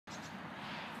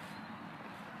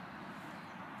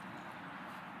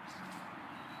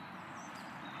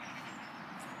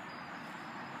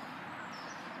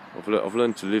I've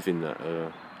learned to live in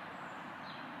that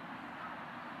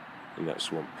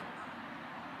swamp.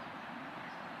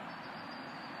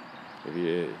 If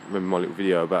you remember my little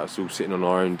video about us all sitting on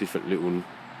our own different little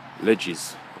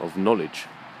ledges of knowledge,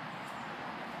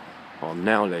 our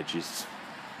now ledges.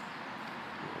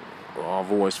 Well,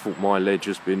 I've always thought my ledge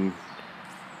has been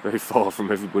very far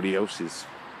from everybody else's.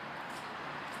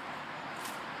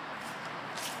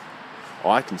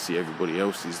 I can see everybody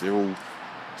else's. They're all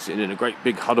sitting in a great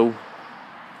big huddle.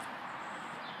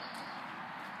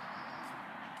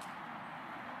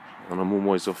 And I'm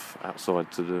always off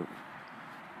outside to the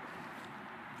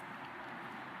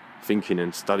thinking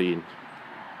and studying.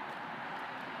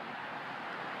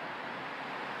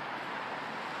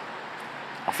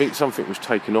 I think something was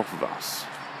taken off of us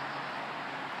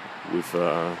with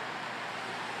the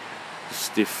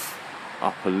stiff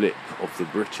upper lip of the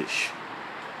British.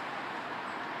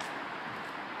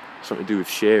 Something to do with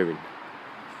sharing.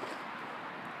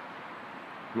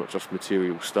 Not just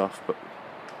material stuff, but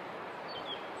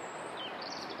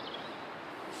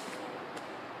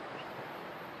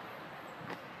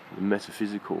the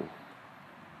metaphysical.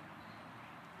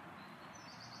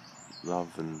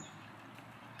 Love and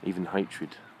even hatred.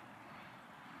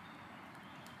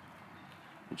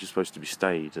 You're just supposed to be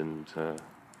staid, and you're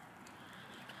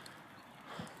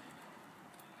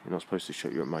not supposed to show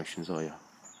your emotions, are you?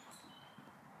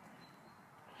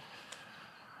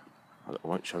 I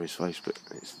won't show his face, but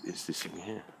it's this thing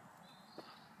here.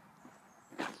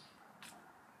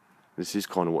 This is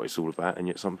kind of what it's all about, and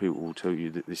yet some people will tell you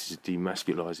that this is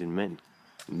demasculising men.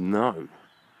 No.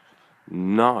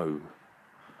 No.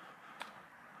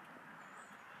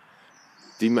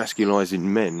 Demasculising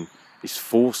men is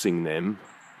forcing them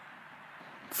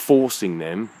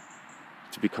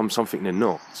to become something they're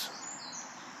not.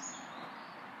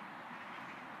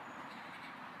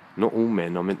 Not all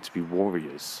men are meant to be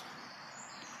warriors.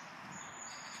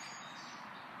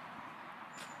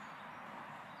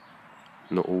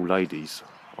 Not all ladies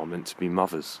are meant to be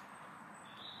mothers.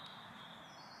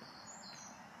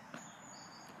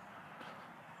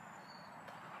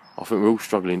 I think we're all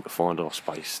struggling to find our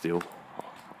space still,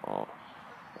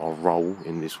 our role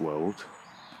in this world.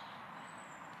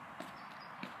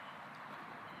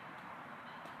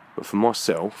 But for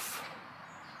myself,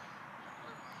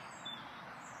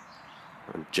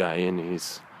 and Jay and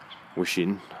his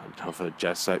wishing, and I've heard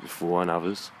Jazz say it before and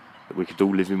others, that we could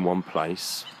all live in one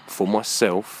place. For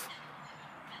myself,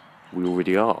 we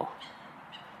already are.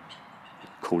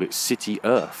 Call it City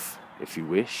Earth, if you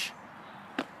wish.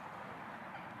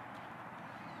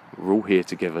 We're all here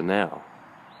together now.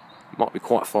 Might be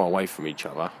quite far away from each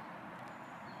other,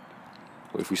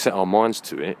 but if we set our minds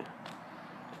to it,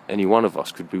 any one of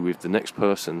us could be with the next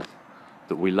person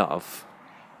that we love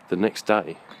the next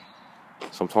day,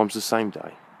 sometimes the same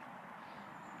day.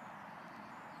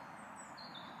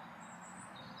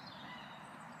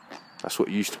 That's what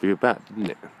it used to be about, didn't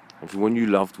it? Everyone you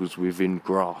loved was within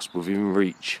grasp, within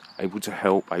reach, able to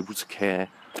help, able to care.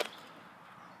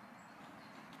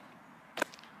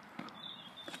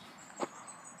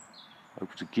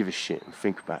 Able to give a shit and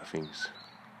think about things.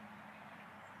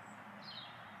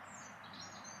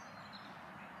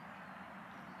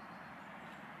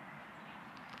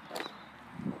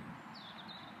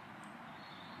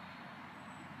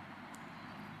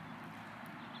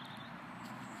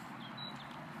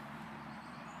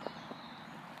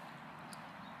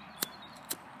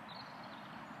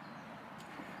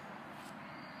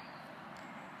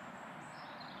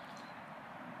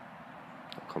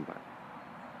 I'll come back.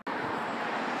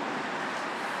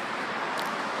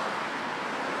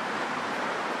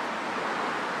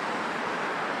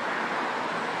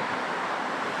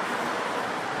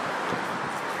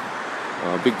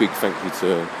 Big thank you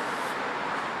to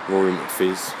Rory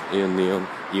McFizz, Ian Neon,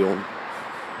 Eon,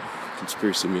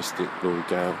 Conspiracy Mystic, Laurie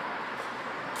Gale.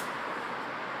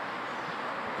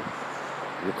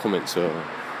 The comments are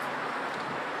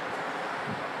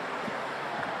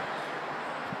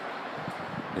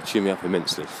they cheer me up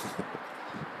immensely.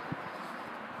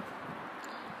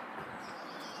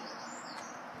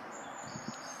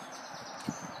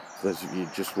 For those of you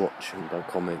who just watch and don't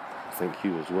comment, thank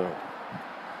you as well.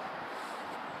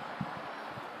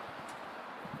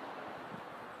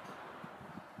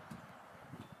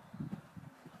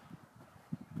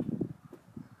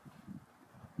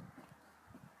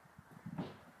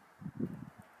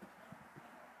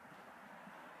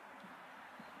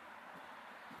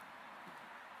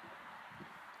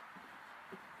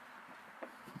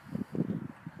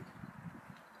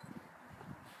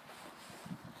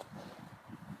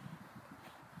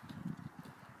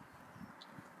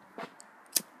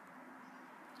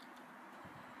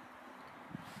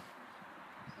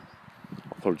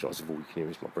 Apologise if all you can hear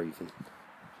is my breathing.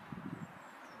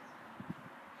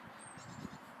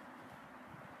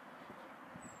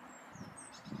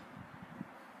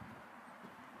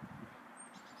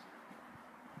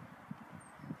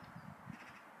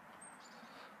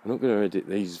 I'm not going to edit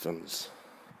these ones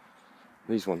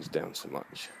down so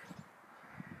much,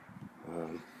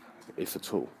 if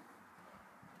at all,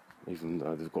 even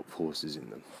though they've got pauses in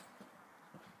them.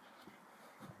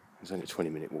 It's only a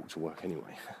 20-minute walk to work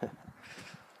anyway.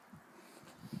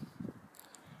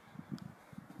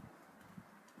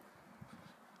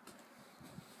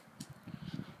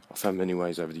 I found many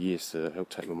ways over the years to help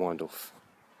take my mind off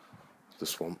the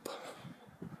swamp.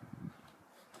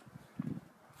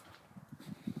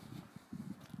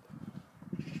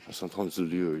 Sometimes the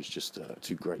lure is just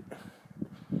too great,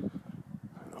 and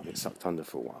I'll get sucked under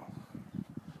for a while.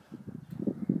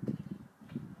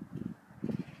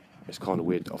 It's kind of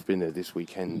weird. I've been there this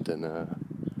weekend, and a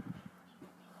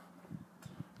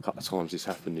couple of times this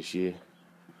happened this year.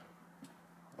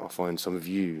 I find some of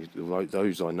you,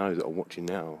 those I know that are watching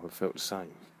now, have felt the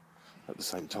same at the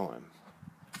same time.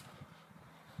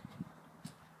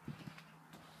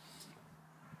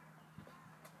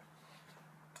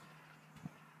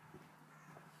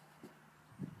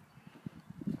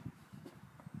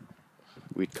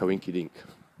 Weird coinkydink.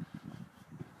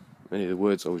 Many of the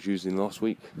words I was using last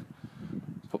week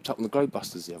popped up on the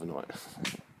Globebusters the other night.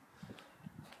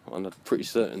 I'm pretty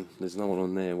certain there's no one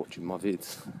on there watching my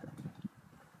vids.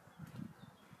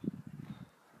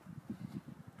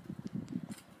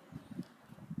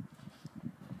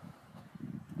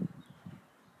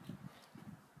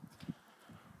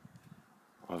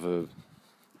 I have a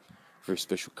very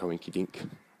special coinkydink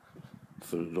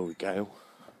for Laurie Gale.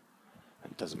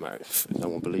 It doesn't matter if no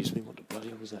one believes me. What the bloody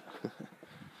hell was that?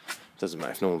 Doesn't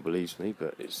matter if no one believes me,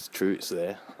 but it's true, it's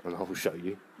there, and I will show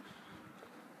you.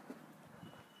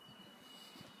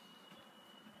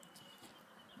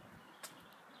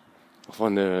 I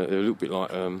find they're a little bit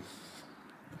like, I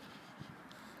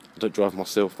don't drive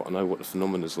myself, but I know what the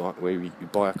phenomenon's like, where you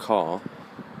buy a car,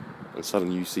 and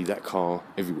suddenly you see that car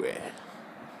everywhere.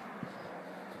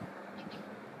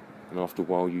 And after a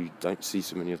while you don't see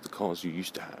so many of the cars you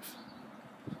used to have.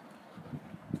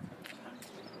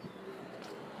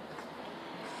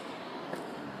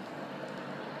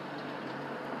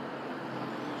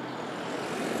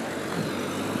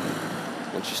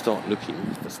 Once you start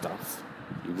looking for stuff,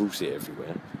 you will see it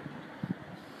everywhere.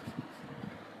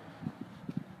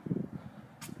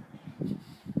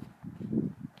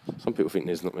 Some people think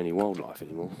there's not many wildlife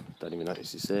anymore, don't even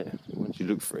notice it's there. But once you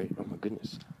look for it, oh my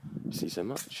goodness, you see so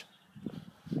much.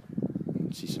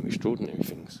 You see some extraordinary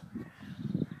things.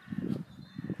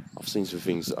 I've seen some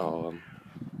things that I'll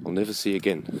never see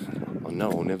again. I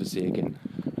know I'll never see again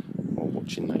while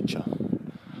watching nature.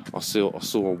 I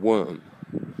saw a worm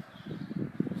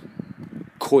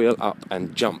coil up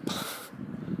and jump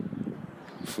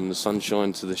from the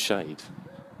sunshine to the shade.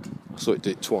 I saw it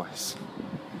do it twice,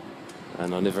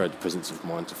 and I never had the presence of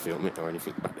mind to film it or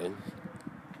anything back then.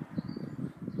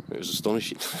 It was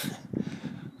astonishing.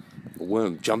 A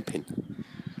worm jumping,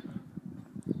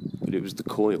 but it was the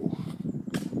coil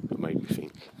that made me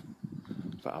think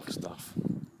about other stuff.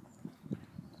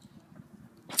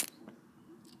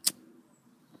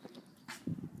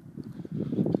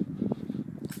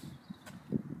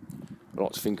 I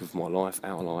like to think of my life,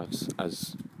 our lives,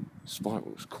 as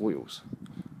spirals, coils.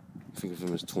 Think of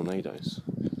them as tornadoes,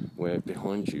 where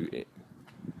behind you it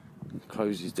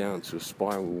closes down to a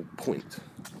spiral point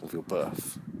of your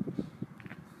birth.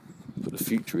 But the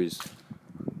future is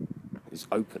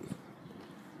open,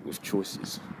 with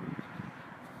choices.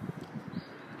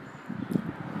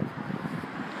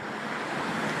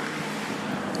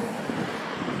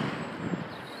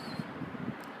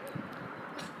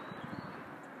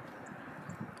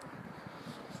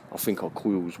 I think our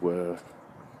coils were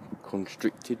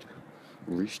constricted,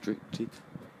 restricted.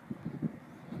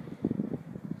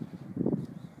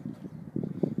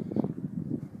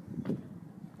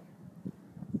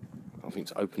 I think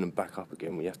to open them back up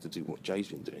again, we have to do what Jay's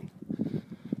been doing.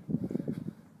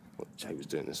 What Jay was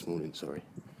doing this morning, sorry.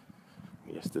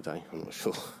 Yesterday, I'm not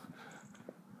sure.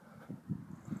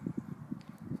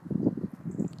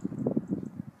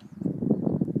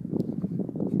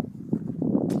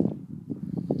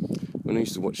 When I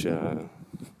used to watch the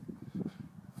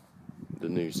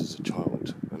news as a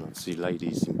child, and I'd see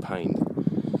ladies in pain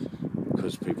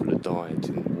because people had died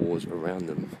in wars around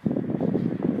them,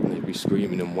 and they'd be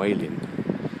screaming and wailing.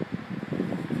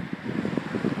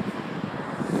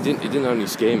 It didn't only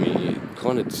scare me, it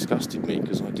kind of disgusted me,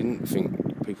 because I didn't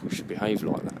think people should behave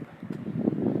like that.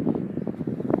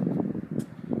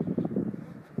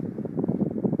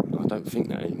 don't think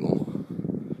that anymore.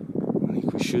 I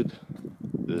think we should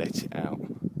let it out.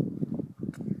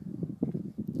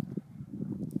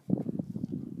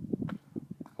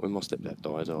 When my stepdad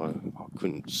died, I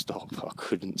couldn't stop. I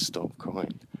couldn't stop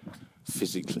crying.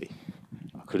 Physically,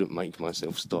 I couldn't make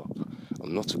myself stop.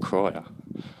 I'm not a crier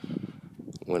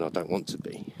when I don't want to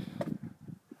be.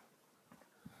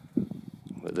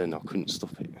 But then I couldn't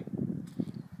stop it.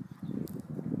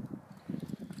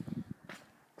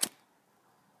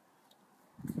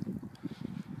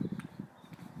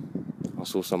 I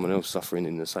saw someone else suffering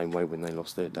in the same way when they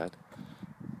lost their dad.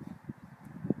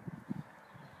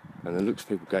 And the looks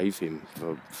people gave him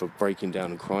for breaking down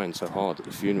and crying so hard at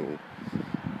the funeral,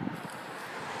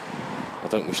 I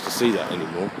don't wish to see that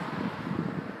anymore.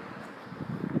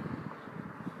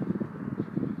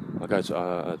 I go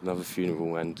to another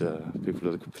funeral and people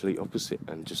are the complete opposite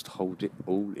and just hold it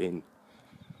all in.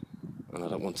 And I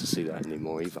don't want to see that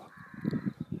anymore either.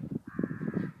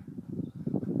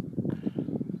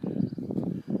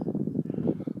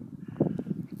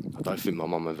 I don't think my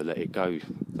mum ever let it go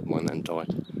that my nan died.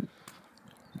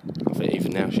 I think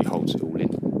even now she holds it all in.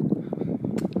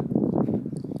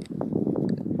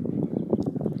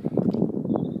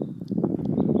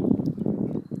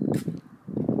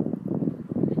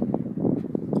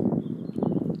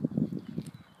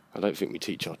 I don't think we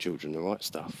teach our children the right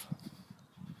stuff.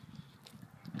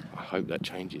 I hope that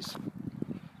changes.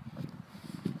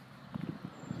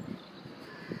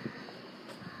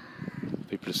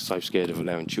 People are so scared of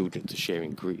allowing children to share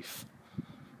in grief.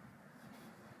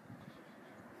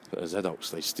 But as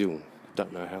adults, they still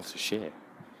don't know how to share.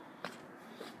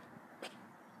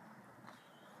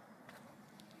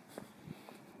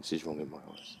 This is wrong in my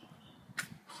eyes.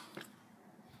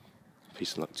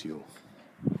 Peace and luck to you all.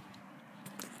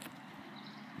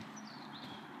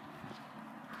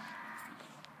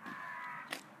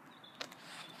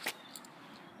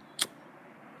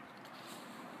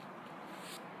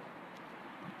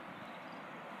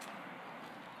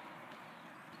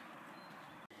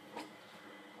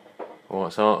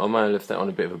 Alright, so I may have left that on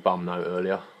a bit of a bum note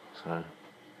earlier. So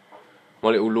my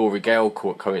little Laurie Gale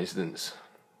coincidence.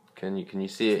 Can you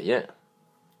see it yet?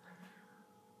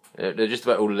 Yeah, they're just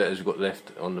about all the letters we've got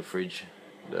left on the fridge.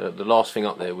 The last thing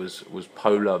up there was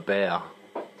polar bear.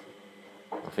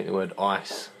 I think the word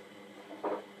ice.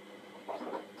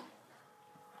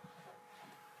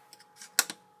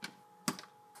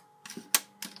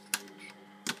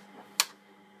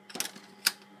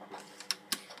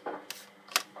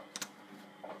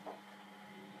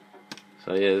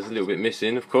 So yeah, there's a little bit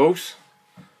missing, of course.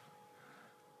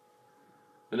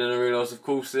 But then I realised, of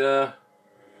course, the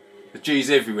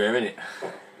G's everywhere, innit?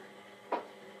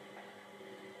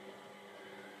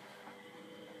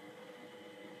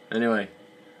 Anyway,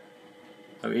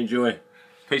 hope you enjoy.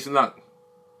 Peace and luck.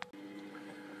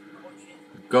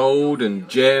 Gold and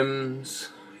gems,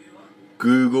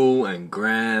 Google and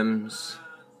grams,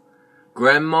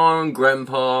 Grandma and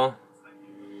Grandpa,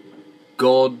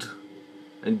 God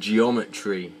and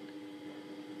geometry.